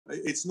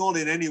it's not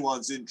in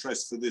anyone's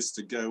interest for this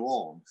to go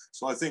on.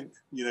 So I think,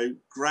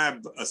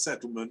 grab a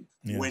settlement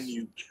when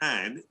you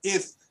can,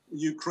 if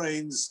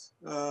Ukraine's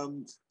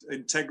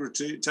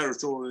integrity,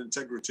 territorial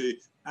integrity,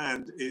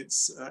 and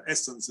its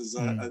essence as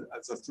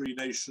a free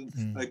nation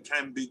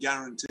can be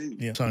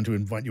guaranteed. Yeah, time to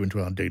invite you into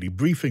our daily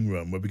briefing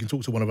room where we can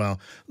talk to one of our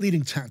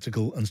leading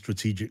tactical and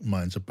strategic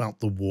minds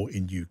about the war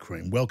in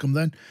Ukraine. Welcome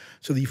then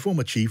to the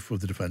former Chief of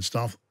the Defence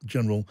Staff,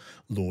 General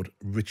Lord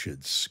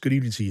Richards. Good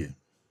evening to you.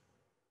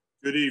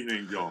 Good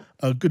evening, John.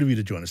 Good of you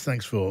to join us.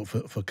 Thanks for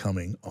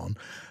coming on.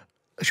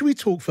 Should we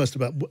talk first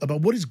about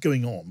what is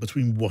going on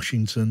between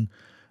Washington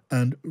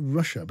and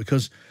Russia?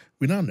 Because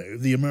we now know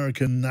the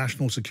American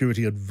National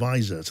Security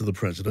Advisor to the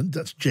president,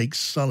 that's Jake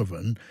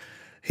Sullivan,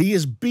 he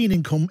has been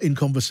in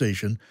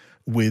conversation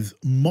with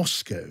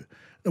Moscow.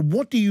 Now,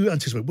 what do you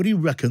anticipate? What do you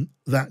reckon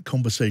that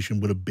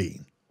conversation would have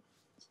been?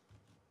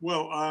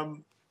 Well,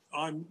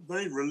 I'm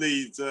very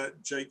relieved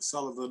that Jake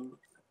Sullivan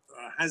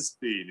has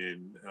been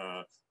in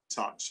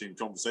touch, in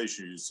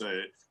conversation, you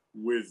say,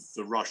 with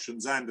the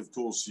Russians and, of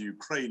course, the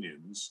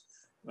Ukrainians,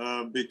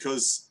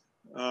 because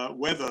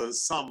whether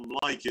some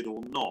like it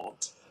or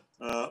not,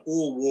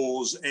 all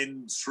wars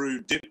end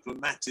through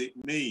diplomatic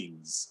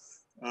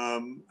means.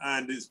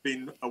 And it's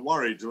been a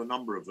worry to a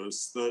number of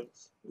us that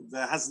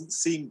there hasn't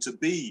seemed to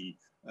be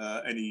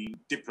any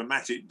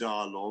diplomatic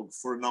dialogue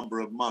for a number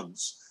of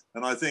months.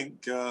 And I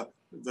think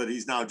that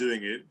he's now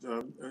doing it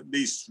at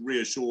least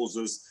reassures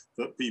us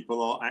that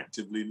people are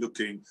actively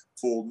looking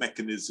for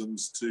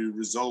mechanisms to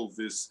resolve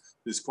this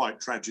quite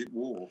tragic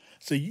war.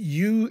 So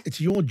it's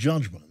your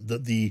judgment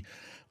that the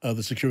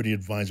security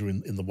advisor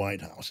in the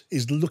White House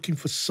is looking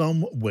for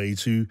some way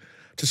to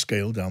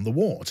scale down the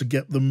war, to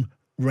get them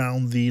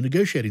round the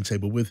negotiating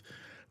table with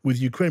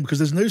Ukraine, because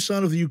there's no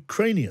sign of the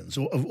Ukrainians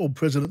or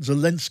President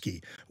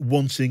Zelensky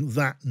wanting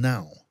that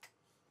now.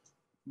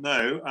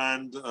 No,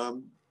 and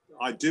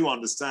I do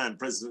understand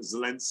President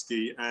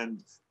Zelensky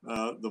and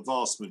the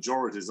vast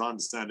majority, as I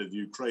understand, of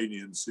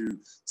Ukrainians who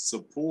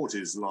support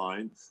his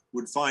line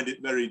would find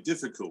it very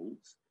difficult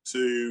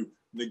to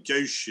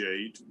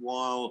negotiate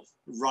while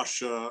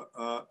Russia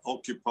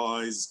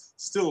occupies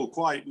still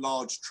quite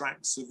large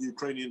tracts of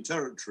Ukrainian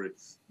territory.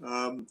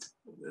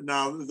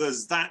 Now,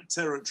 there's that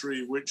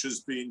territory which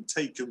has been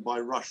taken by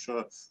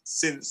Russia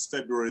since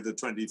February the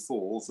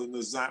 24th, and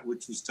there's that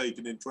which was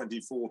taken in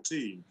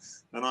 2014.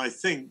 And I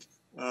think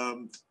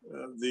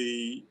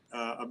the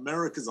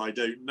Americans, I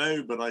don't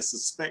know, but I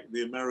suspect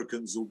the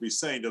Americans will be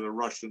saying to the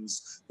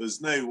Russians,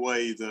 there's no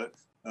way that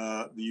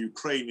the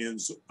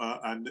Ukrainians,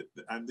 and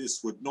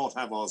this would not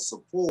have our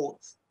support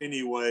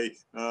anyway,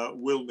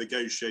 will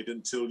negotiate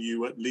until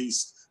you at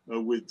least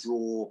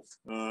withdraw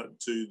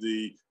to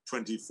the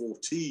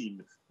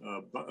 2014,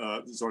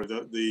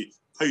 the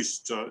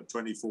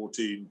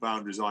post-2014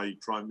 boundaries, i.e.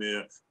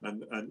 Crimea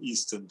and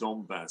eastern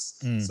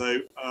Donbass.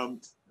 So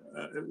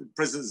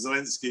President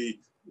Zelensky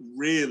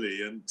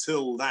really,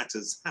 until that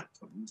has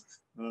happened,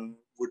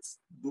 would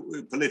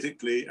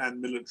politically and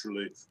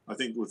militarily, I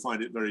think, would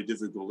find it very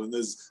difficult. And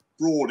there's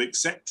broad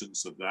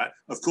acceptance of that.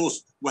 Of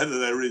course, whether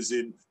there is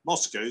in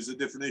Moscow is a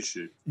different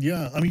issue.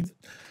 Yeah, I mean,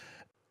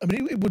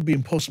 it would be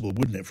impossible,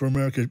 wouldn't it, for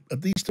America,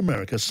 at least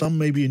America, some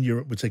maybe in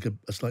Europe would take a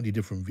slightly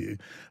different view,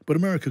 but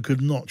America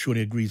could not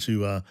surely agree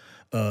to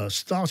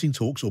starting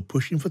talks or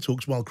pushing for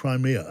talks while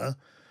Crimea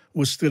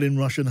was still in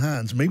Russian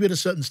hands. Maybe at a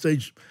certain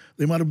stage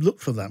they might have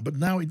looked for that, but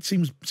now it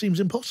seems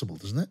impossible,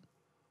 doesn't it?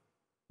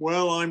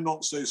 Well, I'm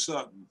not so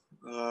certain.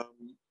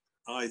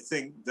 I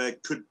think there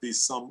could be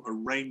some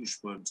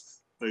arrangement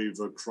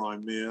over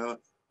Crimea,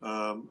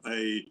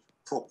 a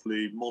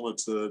properly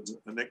monitored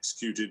and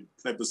executed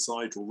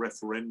plebiscite or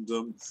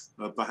referendum,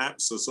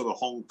 perhaps a sort of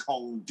Hong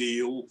Kong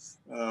deal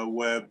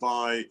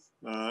whereby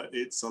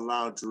it's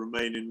allowed to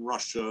remain in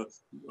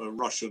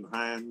Russian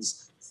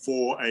hands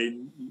for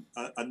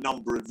a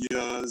number of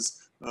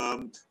years,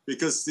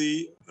 because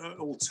the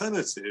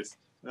alternative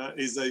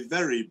is a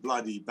very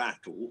bloody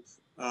battle.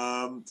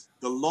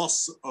 The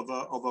loss of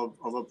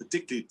a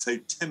particularly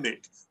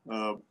totemic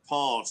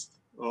part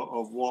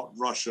of what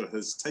Russia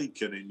has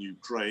taken in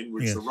Ukraine,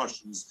 which the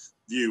Russians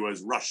view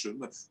as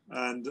Russian,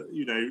 and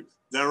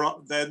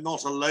they're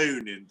not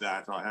alone in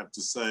that, I have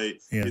to say,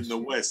 in the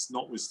West,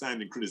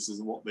 notwithstanding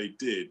criticism of what they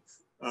did.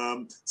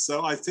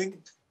 So I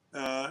think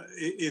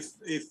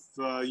if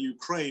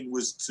Ukraine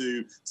was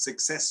to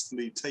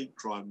successfully take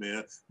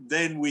Crimea,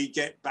 then we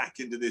get back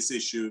into this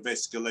issue of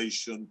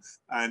escalation,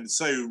 and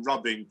so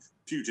rubbing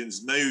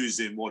Putin's nose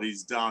in what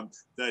he's done,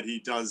 that he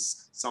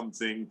does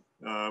something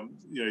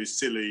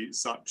silly,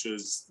 such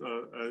as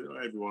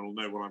everyone will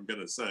know what I'm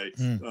going to say,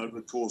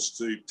 recourse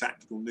to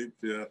tactical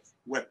nuclear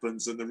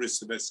weapons and the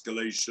risk of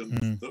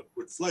escalation that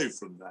would flow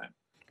from that.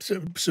 So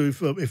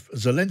if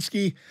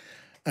Zelensky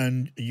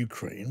and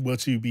Ukraine were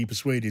to be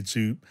persuaded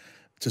to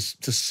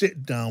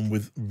sit down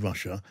with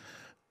Russia,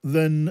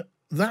 then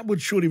that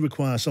would surely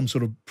require some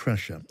sort of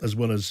pressure as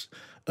well as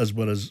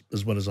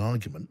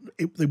argument.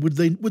 Would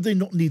they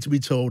not need to be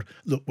told,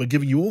 look, we're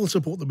giving you all the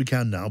support that we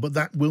can now, but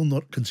that will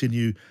not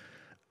continue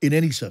in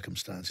any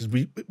circumstances.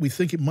 We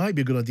think it might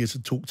be a good idea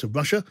to talk to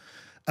Russia.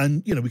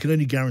 And, we can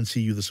only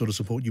guarantee you the sort of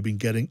support you've been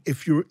getting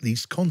if you at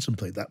least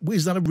contemplate that.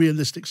 Is that a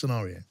realistic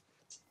scenario?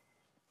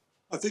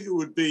 I think it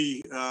would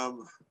be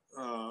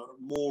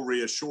more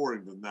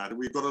reassuring than that.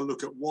 We've got to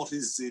look at what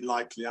is the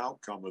likely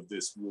outcome of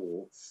this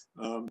war.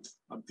 And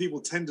people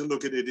tend to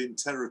look at it in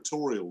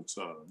territorial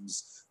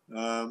terms.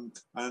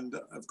 And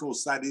of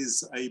course, that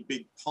is a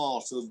big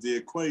part of the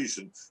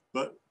equation.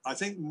 But I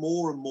think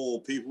more and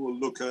more people will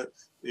look at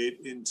it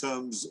in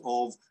terms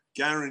of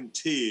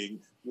guaranteeing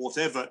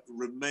whatever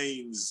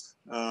remains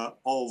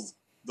of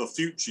the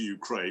future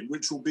Ukraine,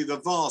 which will be the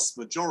vast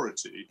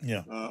majority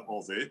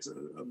of it,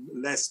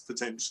 less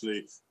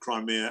potentially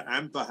Crimea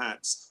and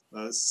perhaps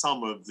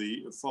some of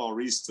the far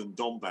eastern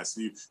Donbass,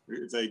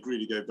 if they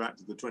agree to go back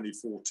to the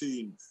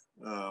 2014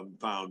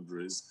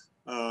 boundaries.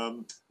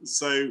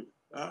 So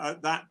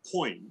at that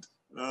point,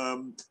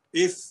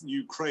 if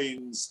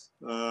Ukraine's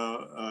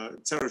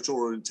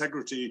territorial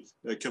integrity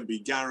can be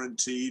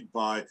guaranteed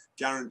by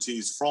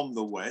guarantees from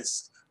the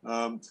West,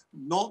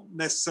 not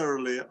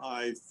necessarily,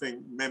 I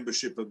think,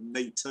 membership of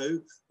NATO,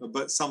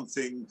 but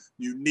something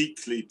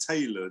uniquely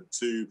tailored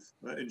to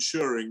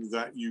ensuring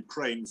that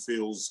Ukraine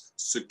feels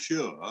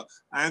secure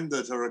and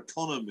that her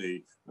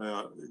economy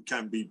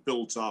can be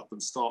built up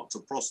and start to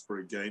prosper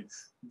again,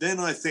 then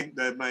I think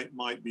there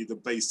might be the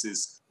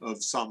basis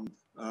of some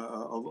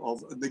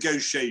of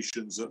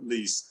negotiations, at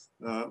least,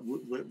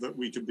 that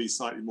we can be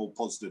slightly more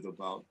positive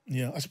about.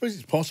 Yeah, I suppose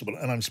it's possible,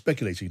 and I'm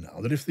speculating now,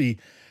 that if the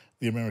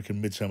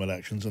American midterm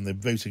elections, and they're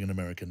voting in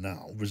America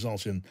now,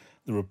 result in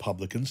the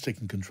Republicans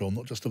taking control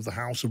not just of the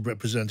House of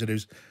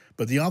Representatives,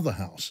 but the other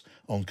house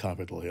on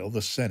Capitol Hill,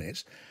 the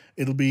Senate,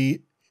 it'll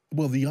be,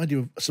 well, the idea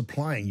of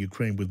supplying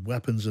Ukraine with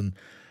weapons and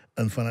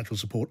financial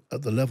support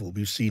at the level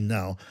we've seen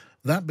now,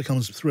 that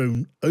becomes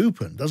thrown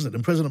open, doesn't it?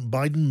 And President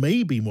Biden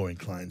may be more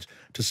inclined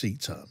to seek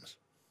terms.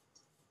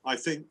 I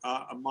think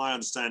my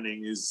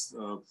understanding is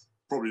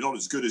probably not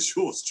as good as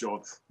yours,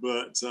 John,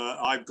 but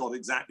I've got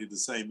exactly the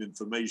same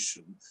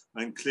information.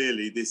 And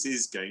clearly this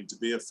is going to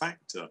be a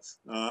factor.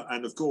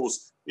 And of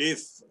course,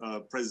 if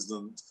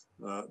President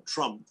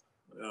Trump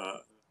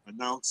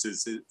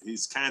announces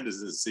his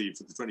candidacy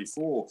for the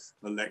 24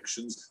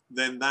 elections,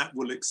 then that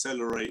will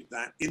accelerate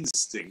that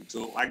instinct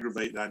or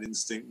aggravate that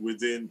instinct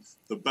within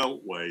the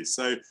Beltway.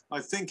 So I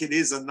think it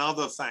is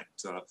another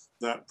factor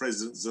that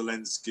President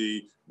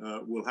Zelensky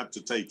will have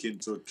to take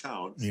into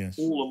account. Yes.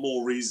 All the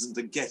more reason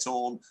to get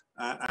on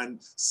and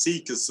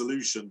seek a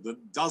solution that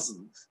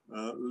doesn't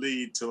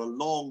lead to a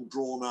long,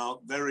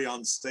 drawn-out, very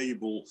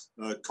unstable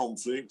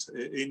conflict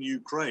in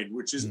Ukraine,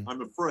 which is,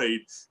 I'm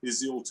afraid,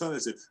 is the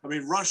alternative. I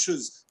mean,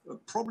 Russia's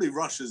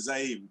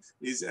aim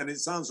is, and it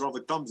sounds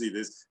rather clumsy,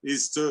 this,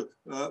 is to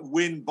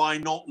win by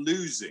not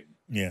losing.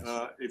 Yes.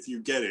 If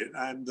you get it.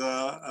 And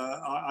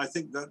I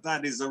think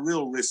that is a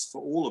real risk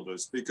for all of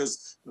us,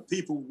 because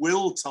people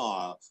will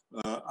tire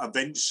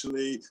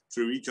eventually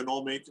through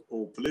economic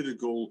or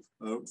political,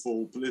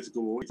 for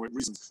political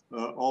reasons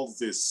of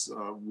this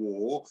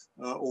war,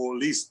 or at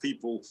least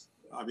people,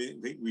 I mean,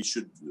 I think we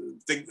should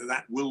think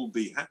that will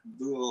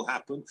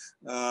happen.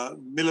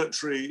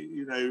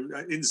 Military,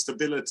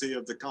 instability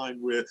of the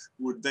kind we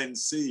would then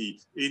see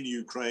in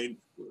Ukraine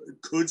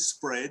could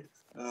spread.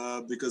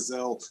 Because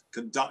they'll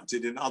conduct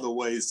it in other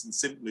ways than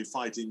simply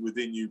fighting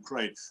within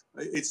Ukraine.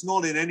 It's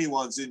not in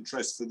anyone's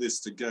interest for this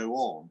to go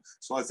on.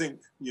 So I think,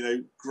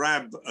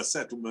 grab a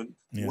settlement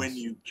when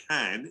you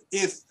can,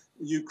 if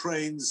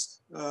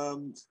Ukraine's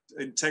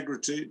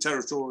integrity,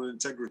 territorial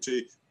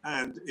integrity,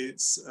 and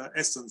its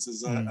essence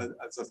as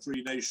a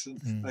free nation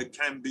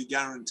can be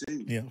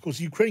guaranteed. Yeah, of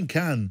course, Ukraine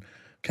can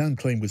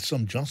claim with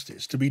some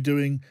justice to be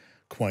doing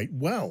quite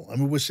well. I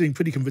mean, we're seeing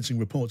pretty convincing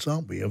reports,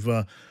 aren't we, of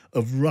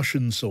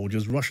Russian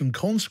soldiers, Russian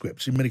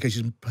conscripts, in many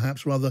cases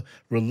perhaps rather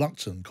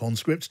reluctant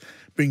conscripts,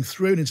 being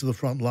thrown into the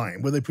front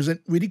line, where they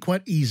present really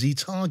quite easy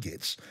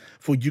targets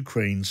for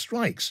Ukraine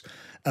strikes.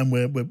 And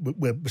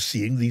we're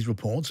seeing these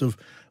reports of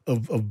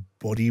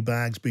body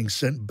bags being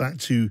sent back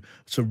to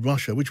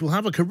Russia, which will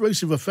have a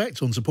corrosive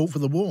effect on support for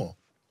the war.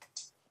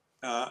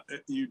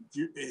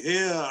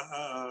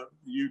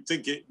 You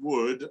think it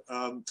would,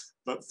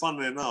 but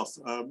funnily enough,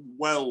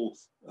 well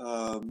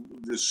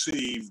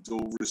received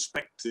or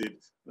respected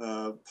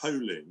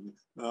polling,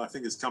 I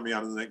think it's coming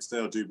out in the next day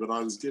or two, but I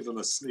was given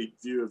a sneak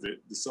view of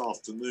it this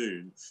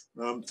afternoon,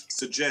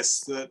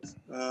 suggests that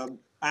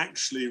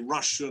actually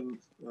Russian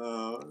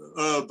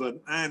urban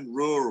and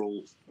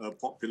rural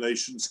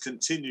populations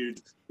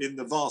continued in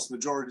the vast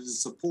majority to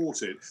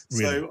support it.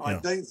 Really? So I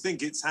don't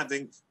think it's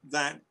having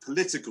that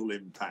political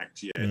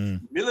impact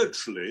yet.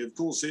 Militarily, of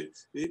course,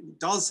 it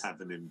does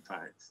have an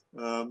impact.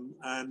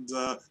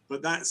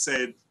 But that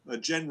said, a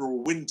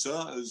general winter,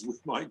 as we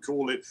might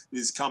call it,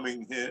 is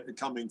coming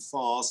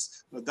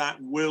fast. That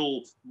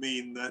will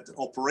mean that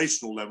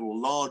operational level,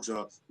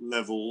 larger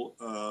level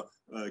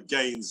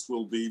gains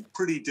will be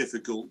pretty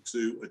difficult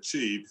to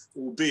achieve,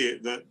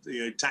 albeit that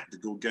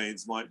tactical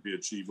gains might be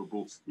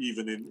achievable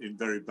even in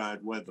very bad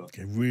weather.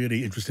 Okay,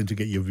 really interesting to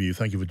get your view.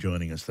 Thank you for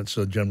joining us. That's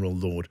General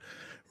Lord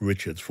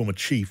Richards, former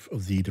Chief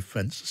of the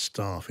Defence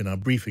Staff, in our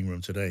briefing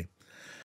room today.